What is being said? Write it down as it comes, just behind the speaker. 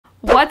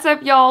What's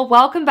up, y'all?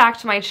 Welcome back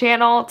to my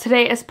channel.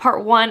 Today is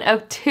part 1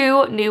 of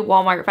 2 new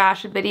Walmart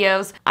fashion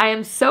videos. I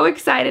am so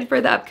excited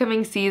for the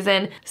upcoming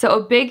season, so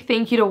a big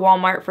thank you to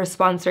Walmart for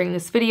sponsoring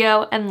this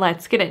video, and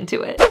let's get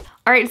into it.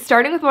 Alright,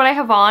 starting with what I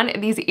have on,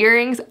 these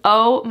earrings,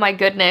 oh my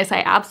goodness, I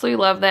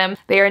absolutely love them.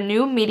 They are a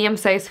new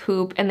medium-sized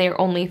hoop and they are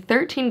only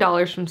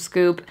 $13 from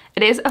Scoop.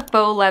 It is a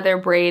faux leather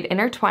braid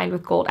intertwined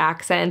with gold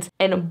accents,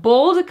 and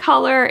bold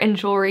color and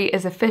jewelry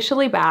is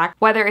officially back.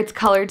 Whether it's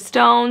colored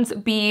stones,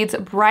 beads,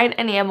 bright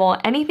enamel,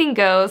 anything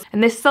goes,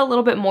 and this is a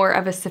little bit more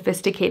of a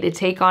sophisticated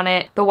take on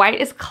it. The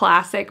white is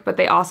classic, but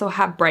they also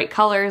have bright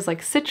colors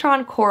like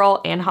citron, coral,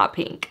 and hot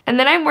pink. And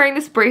then I'm wearing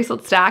this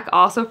bracelet stack,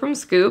 also from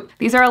Scoop.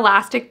 These are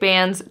elastic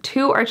bands.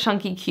 2 are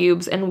chunky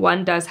cubes and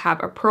 1 does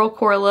have a pearl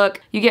core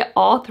look. You get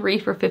all 3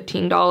 for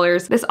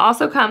 $15. This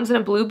also comes in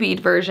a blue bead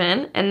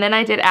version, and then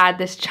I did add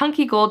this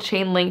chunky gold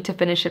chain link to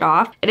finish it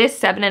off. It is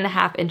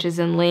 7.5 inches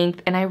in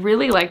length, and I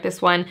really like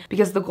this one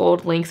because the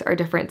gold links are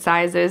different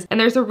sizes, and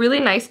there's a really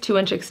nice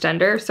 2-inch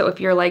extender, so if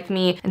you're like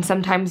me and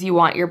sometimes you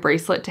want your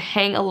bracelet to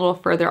hang a little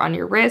further on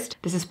your wrist,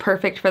 this is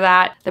perfect for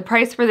that. The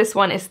price for this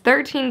one is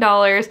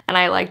 $13, and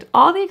I liked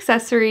all the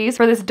accessories.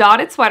 For this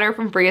dotted sweater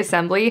from Free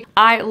Assembly,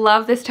 I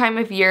love this time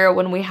of year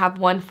when we have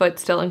one foot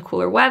still in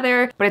cooler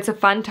weather, but it's a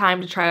fun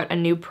time to try out a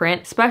new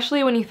print,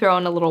 especially when you throw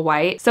in a little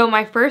white. So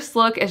my first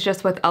look is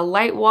just with a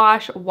light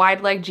wash,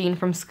 wide leg jean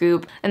from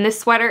Scoop, and this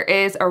sweater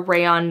is a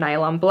rayon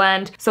nylon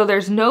blend, so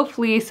there's no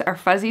fleece or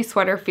fuzzy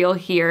sweater feel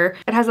here.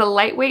 It has a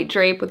lightweight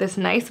drape with this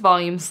nice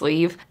volume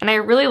sleeve, and I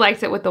really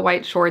liked it with the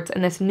white shorts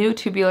and this new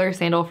tubular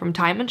sandal from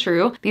Time and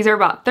True. These are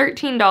about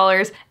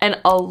 $13, and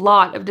a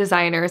lot of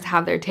designers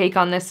have their take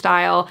on this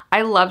style.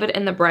 I love it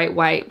in the bright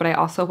white, but I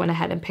also went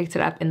ahead and picked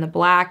it up in the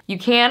black. You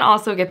can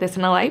also get this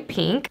in a light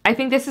pink. I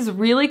think this is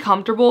really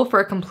comfortable for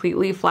a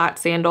completely flat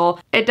sandal.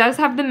 It does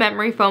have the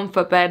memory foam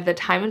footbed that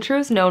Time and True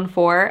is known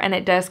for, and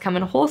it does come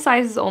in whole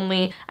sizes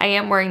only. I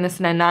am wearing this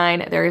in a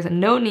 9. There is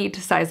no need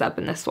to size up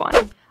in this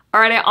one.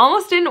 Alright, I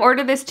almost didn't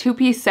order this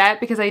 2-piece set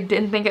because I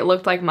didn't think it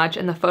looked like much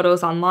in the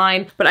photos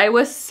online, but I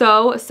was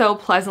so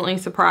pleasantly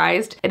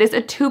surprised. It is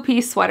a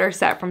 2-piece sweater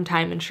set from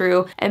Time and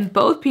True, and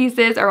both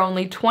pieces are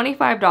only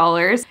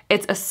 $25.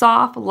 It's a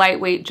soft,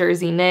 lightweight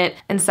jersey knit,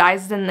 and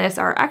sizes in this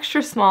are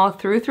extra small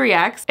through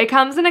 3X. It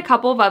comes in a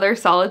couple of other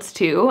solids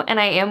too, and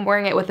I am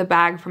wearing it with a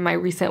bag from my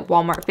recent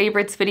Walmart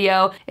favorites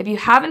video. If you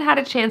haven't had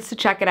a chance to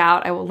check it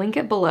out, I will link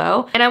it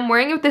below. And I'm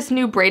wearing it with this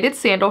new braided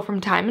sandal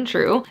from Time and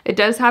True. It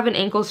does have an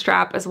ankle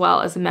strap as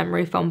well as a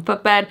memory foam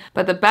footbed,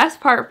 but the best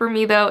part for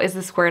me though is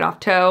the squared off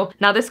toe.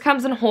 Now this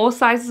comes in whole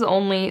sizes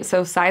only,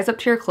 so size up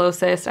to your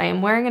closest. I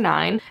am wearing a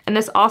 9, and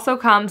this also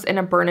comes in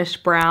a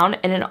burnished brown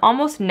and an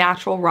almost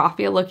natural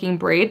raffia looking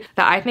braid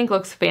that I think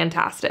looks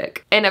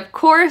fantastic. And of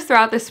course,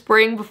 throughout the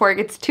spring, before it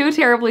gets too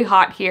terribly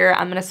hot here,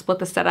 I'm gonna split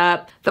the set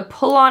up. The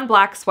pull-on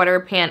black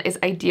sweater pant is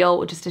ideal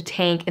with just a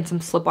tank and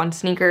some slip-on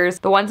sneakers.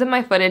 The ones in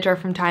my footage are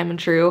from Time and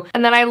True.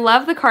 And then I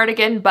love the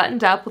cardigan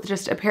buttoned up with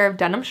just a pair of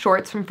denim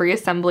shorts from Free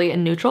Assembly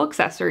and neutral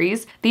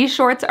accessories. These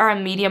shorts are a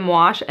medium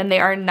wash, and they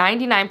are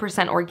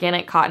 99%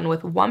 organic cotton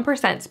with 1%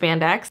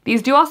 spandex.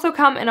 These do also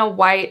come in a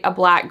white, a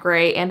black,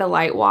 gray, and a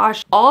light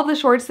wash. All of the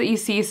shorts that you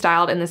see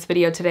styled in this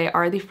video today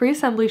are the Free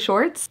Assembly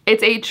shorts.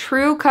 It's a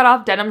true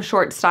cutoff denim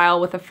short style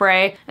with a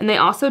fray, and they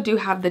also do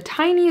have the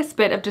tiniest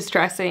bit of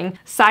distressing.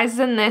 Sizes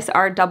in this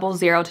are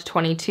 00 to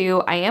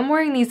 22. I am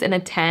wearing these in a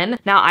 10.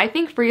 Now I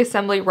think Free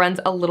Assembly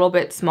runs a little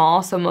bit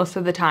small, so most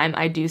of the time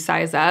I do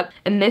size up,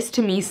 and this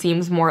to me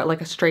seems more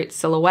like a straight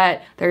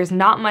silhouette. There's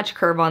not much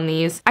curve on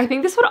these. I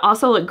think this would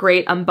also look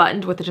great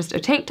unbuttoned with just a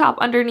tank top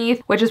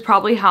underneath, which is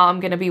probably how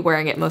I'm gonna be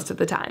wearing it most of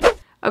the time.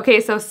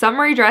 Okay, so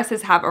summery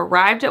dresses have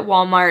arrived at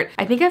Walmart.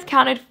 I think I've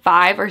counted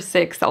 5 or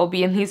 6 that will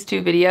be in these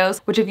 2 videos,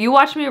 which if you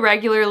watch me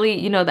regularly,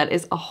 you know that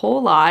is a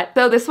whole lot.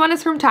 So this one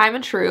is from Time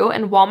and True,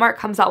 and Walmart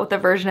comes out with a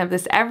version of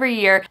this every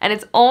year, and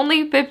it's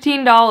only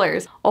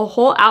 $15. A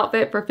whole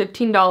outfit for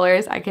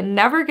 $15. I can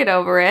never get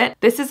over it.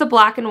 This is a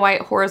black and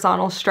white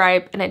horizontal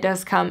stripe, and it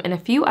does come in a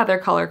few other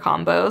color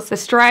combos. The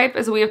stripe,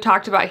 as we have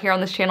talked about here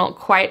on this channel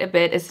quite a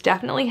bit, is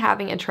definitely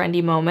having a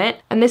trendy moment.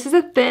 And this is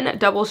a thin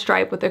double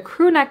stripe with a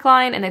crew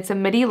neckline, and it's a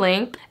midi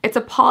length. It's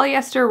a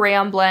polyester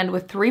rayon blend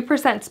with 3%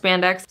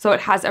 spandex, so it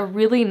has a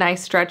really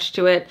nice stretch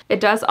to it. It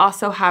does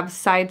also have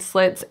side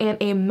slits and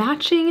a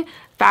matching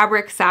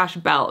fabric sash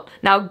belt.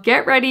 Now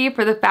get ready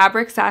for the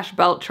fabric sash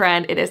belt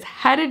trend. It is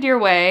headed your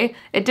way.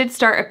 It did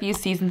start a few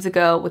seasons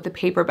ago with the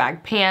paper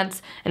bag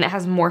pants, and it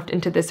has morphed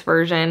into this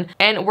version.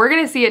 And we're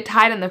gonna see it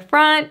tied in the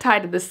front,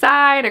 tied to the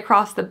side,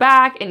 across the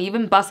back, and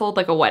even bustled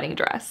like a wedding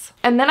dress.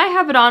 And then I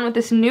have it on with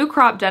this new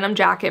crop denim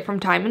jacket from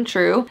Time and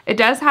True. It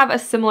does have a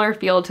similar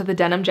feel to the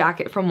denim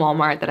jacket from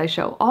Walmart that I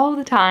show all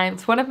the time.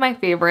 It's one of my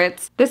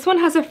favorites. This one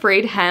has a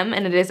frayed hem,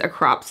 and it is a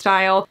crop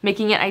style,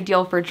 making it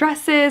ideal for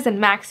dresses and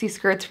maxi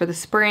skirts for the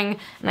spring,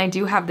 and I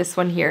do have this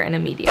one here in a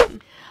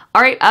medium.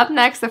 Alright, up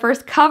next, the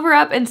first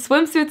cover-up and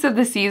swimsuits of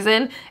the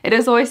season. It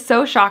is always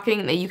so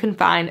shocking that you can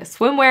find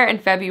swimwear in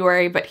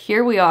February, but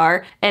here we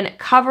are. And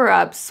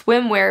cover-ups,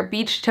 swimwear,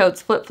 beach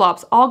totes,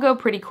 flip-flops all go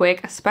pretty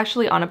quick,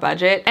 especially on a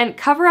budget. And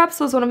cover-ups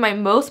was one of my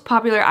most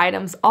popular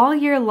items all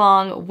year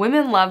long.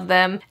 Women love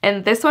them.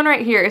 And this one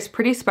right here is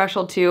pretty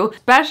special too,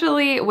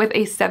 especially with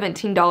a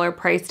 $17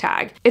 price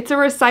tag. It's a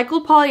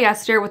recycled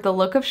polyester with the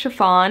look of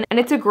chiffon,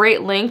 and it's a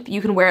great length. You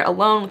can wear it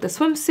alone with a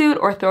swimsuit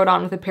or throw it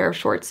on with a pair of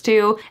shorts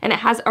too. And it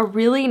has a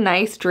really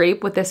nice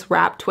drape with this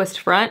wrap twist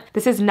front.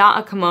 This is not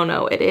a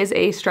kimono. It is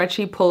a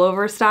stretchy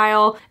pullover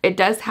style. It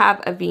does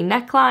have a V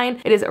neckline.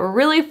 It is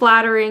really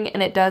flattering,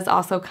 and it does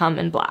also come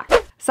in black.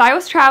 So I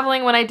was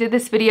traveling when I did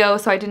this video,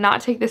 so I did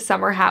not take this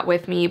summer hat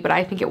with me, but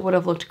I think it would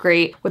have looked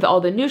great with all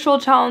the neutral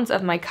tones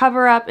of my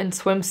cover-up and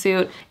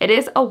swimsuit. It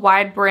is a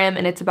wide brim,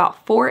 and it's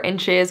about 4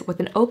 inches with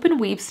an open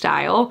weave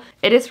style.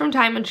 It is from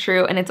Time and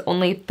True, and it's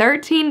only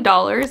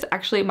 $13.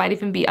 Actually, it might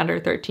even be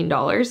under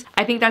 $13.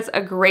 I think that's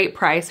a great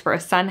price for a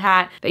sun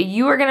hat that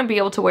you are gonna be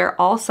able to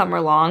wear all summer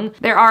long.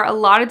 There are a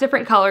lot of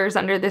different colors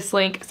under this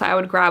link, so I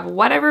would grab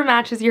whatever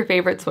matches your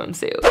favorite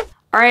swimsuit.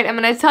 Alright, I'm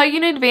going to tell you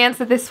in advance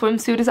that this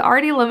swimsuit is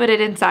already limited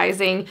in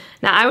sizing.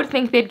 Now, I would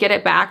think they'd get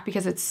it back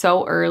because it's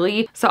so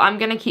early, so I'm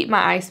going to keep my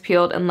eyes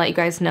peeled and let you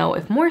guys know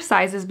if more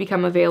sizes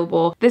become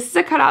available. This is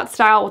a cutout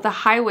style with a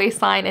high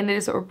waistline, and it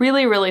is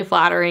really, really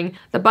flattering.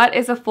 The butt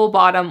is a full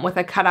bottom with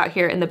a cutout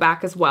here in the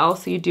back as well,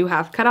 so you do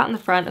have cutout in the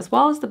front as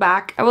well as the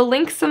back. I will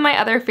link some of my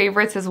other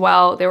favorites as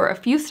well. There were a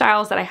few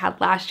styles that I had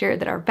last year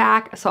that are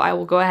back, so I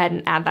will go ahead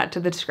and add that to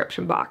the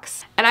description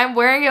box. And I'm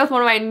wearing it with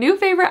one of my new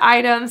favorite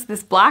items,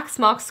 this black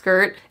smock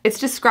skirt. It's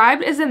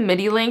described as a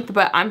midi length,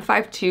 but I'm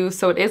 5'2",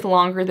 so it is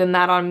longer than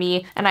that on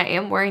me, and I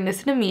am wearing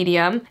this in a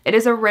medium. It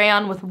is a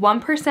rayon with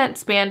 1%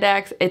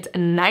 spandex. It's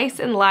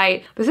nice and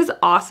light. This is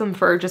awesome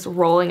for just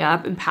rolling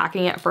up and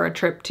packing it for a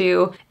trip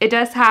too. It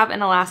does have an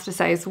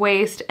elasticized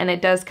waist, and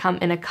it does come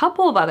in a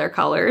couple of other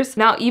colors.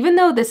 Now, even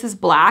though this is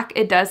black,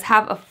 it does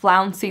have a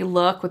flouncy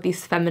look with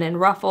these feminine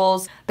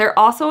ruffles. There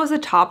also is a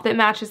top that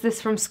matches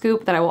this from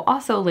Scoop that I will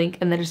also link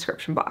in the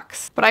description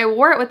box. But I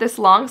wore it with this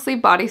long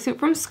sleeve bodysuit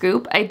from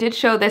Scoop. I did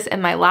show this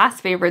in my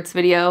last favorites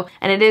video,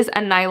 and it is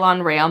a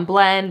nylon rayon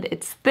blend.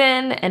 It's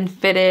thin and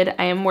fitted.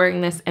 I am wearing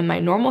this in my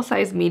normal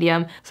size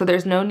medium, so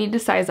there's no need to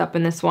size up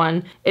in this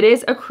one. It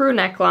is a crew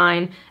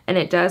neckline, and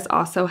it does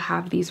also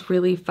have these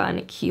really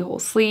fun keyhole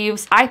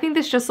sleeves. I think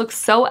this just looks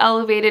so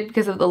elevated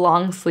because of the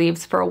long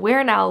sleeves for a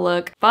wear now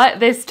look.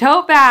 But this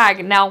tote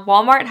bag, now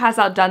Walmart has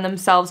outdone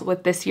themselves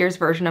with this year's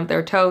version of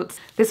their totes.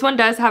 This one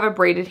does have a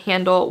braided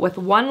handle with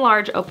 1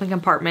 large open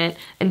compartment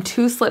and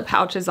 2 slip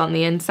pouches on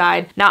the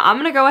inside. Now I'm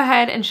gonna go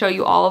ahead and show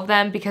you all of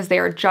them because they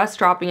are just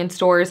dropping in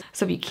stores.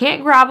 So if you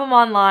can't grab them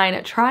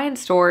online, try in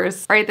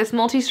stores. All right, this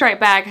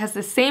multi-stripe bag has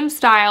the same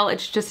style.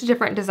 It's just a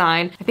different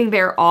design. I think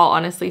they're all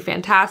honestly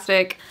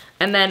fantastic.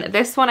 And then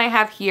this one I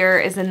have here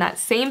is in that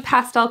same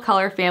pastel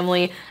color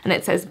family, and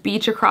it says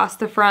beach across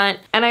the front.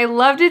 And I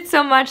loved it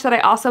so much that I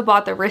also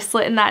bought the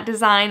wristlet in that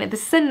design.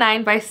 This is a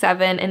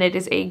 9x7, and it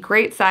is a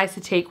great size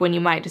to take when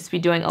you might just be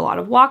doing a lot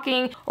of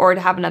walking or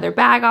to have another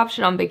bag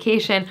option on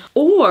vacation,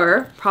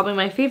 or probably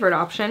my favorite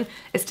option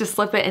is to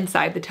slip it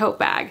inside the tote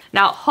bag.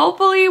 Now,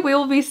 hopefully we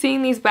will be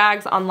seeing these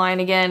bags online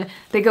again.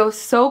 They go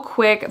so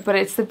quick, but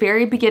it's the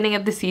very beginning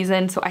of the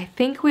season, so I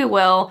think we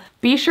will.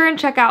 Be sure and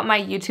check out my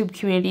YouTube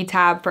community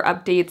tab for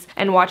updates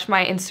and watch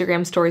my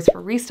Instagram stories for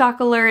restock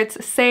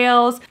alerts,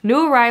 sales,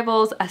 new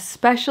arrivals,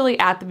 especially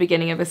at the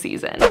beginning of a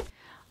season.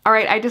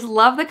 Alright, I just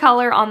love the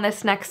color on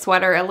this next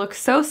sweater. It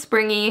looks so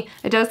springy.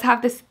 It does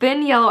have this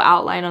thin yellow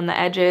outline on the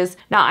edges.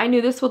 Now, I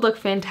knew this would look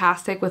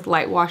fantastic with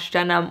light wash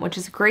denim, which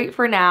is great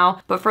for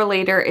now, but for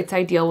later, it's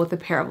ideal with a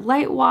pair of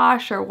light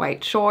wash or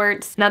white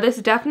shorts. Now, this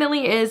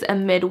definitely is a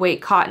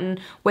mid-weight cotton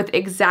with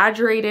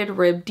exaggerated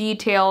rib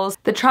details.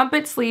 The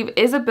trumpet sleeve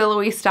is a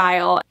billowy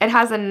style. It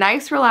has a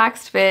nice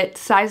relaxed fit.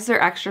 Sizes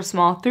are extra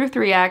small through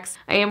 3X.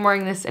 I am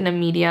wearing this in a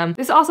medium.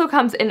 This also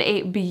comes in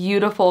a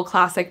beautiful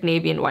classic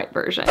navy and white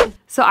version.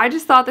 So I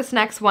just thought this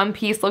next one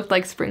piece looked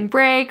like spring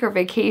break or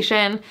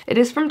vacation. It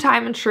is from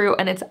Time and True,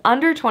 and it's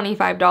under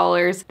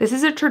 $25. This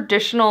is a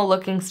traditional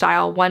looking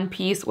style one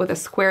piece with a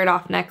squared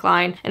off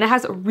neckline, and it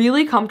has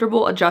really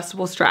comfortable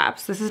adjustable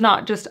straps. This is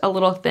not just a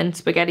little thin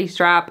spaghetti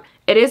strap.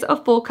 It is a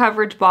full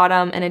coverage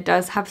bottom, and it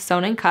does have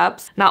sewn-in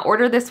cups. Now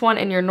order this one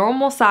in your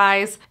normal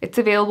size. It's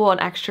available in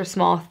extra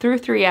small through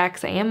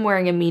 3X. I am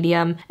wearing a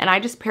medium, and I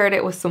just paired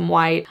it with some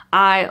white.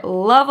 I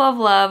love, love,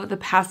 love the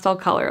pastel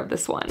color of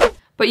this one.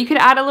 But you could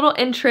add a little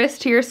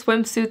interest to your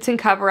swimsuits and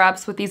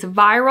cover-ups with these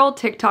viral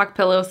TikTok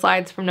pillow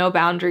slides from No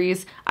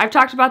Boundaries. I've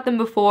talked about them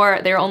before.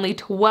 They're only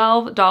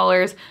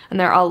 $12, and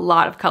there are a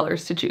lot of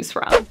colors to choose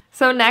from.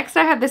 So next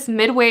I have this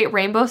mid-weight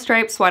rainbow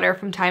striped sweater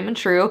from Time &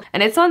 True,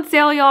 and it's on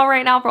sale, y'all,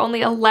 right now for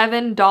only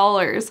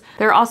 $11.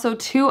 There are also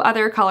 2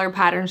 other color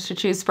patterns to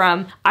choose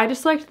from. I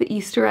just liked the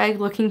Easter egg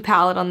looking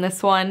palette on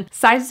this one.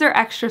 Sizes are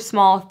extra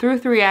small through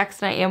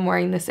 3X, and I am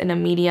wearing this in a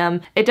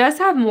medium. It does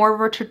have more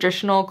of a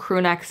traditional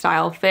crew neck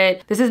style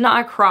fit. This is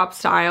not a crop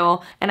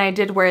style, and I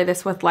did wear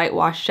this with light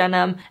wash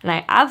denim, and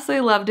I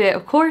absolutely loved it,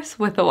 of course,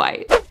 with the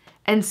white.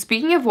 And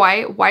speaking of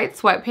white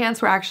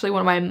sweatpants were actually one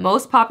of my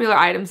most popular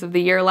items of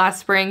the year last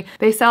spring.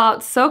 They sell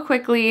out so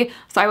quickly,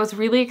 so I was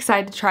really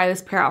excited to try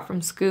this pair out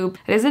from Scoop.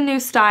 It is a new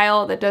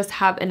style that does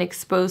have an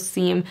exposed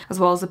seam as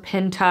well as a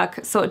pin tuck,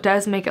 so it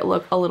does make it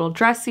look a little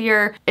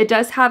dressier. It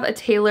does have a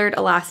tailored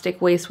elastic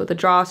waist with a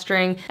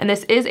drawstring, and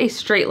this is a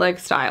straight leg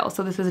style,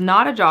 so this is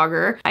not a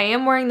jogger. I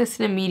am wearing this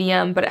in a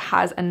medium, but it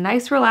has a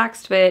nice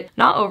relaxed fit,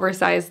 not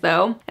oversized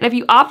though. And if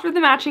you opt for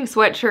the matching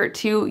sweatshirt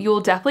too,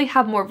 you'll definitely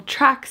have more of a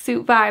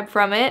tracksuit vibe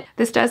from it.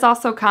 This does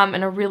also come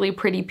in a really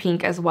pretty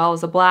pink as well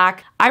as a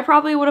black. I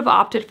probably would have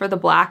opted for the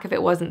black if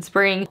it wasn't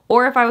spring,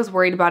 or if I was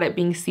worried about it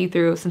being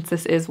see-through since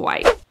this is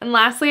white. And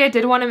lastly, I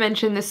did want to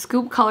mention the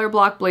Scoop Color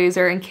Block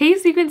Blazer in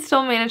case you can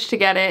still manage to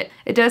get it.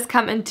 It does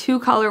come in 2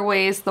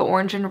 colorways, the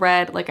orange and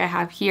red like I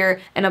have here,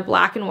 and a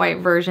black and white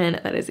version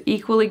that is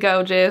equally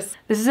gorgeous.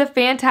 This is a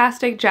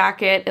fantastic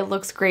jacket. It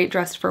looks great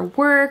dressed for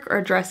work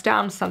or dressed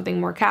down to something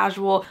more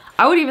casual.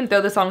 I would even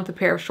throw this on with a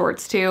pair of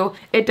shorts too.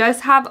 It does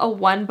have a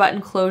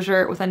 1-button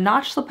closure with a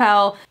notched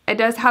lapel. It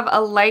does have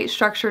a light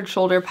structured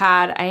shoulder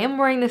pad. I am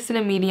wearing this in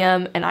a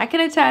medium, and I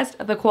can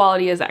attest the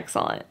quality is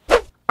excellent.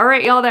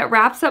 Alright y'all, that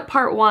wraps up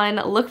part 1.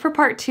 Look for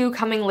part 2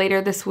 coming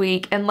later this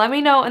week, and let me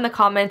know in the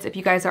comments if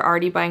you guys are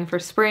already buying for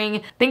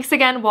spring. Thanks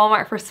again,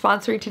 Walmart, for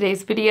sponsoring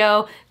today's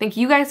video. Thank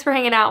you guys for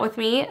hanging out with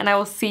me, and I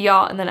will see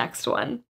y'all in the next one.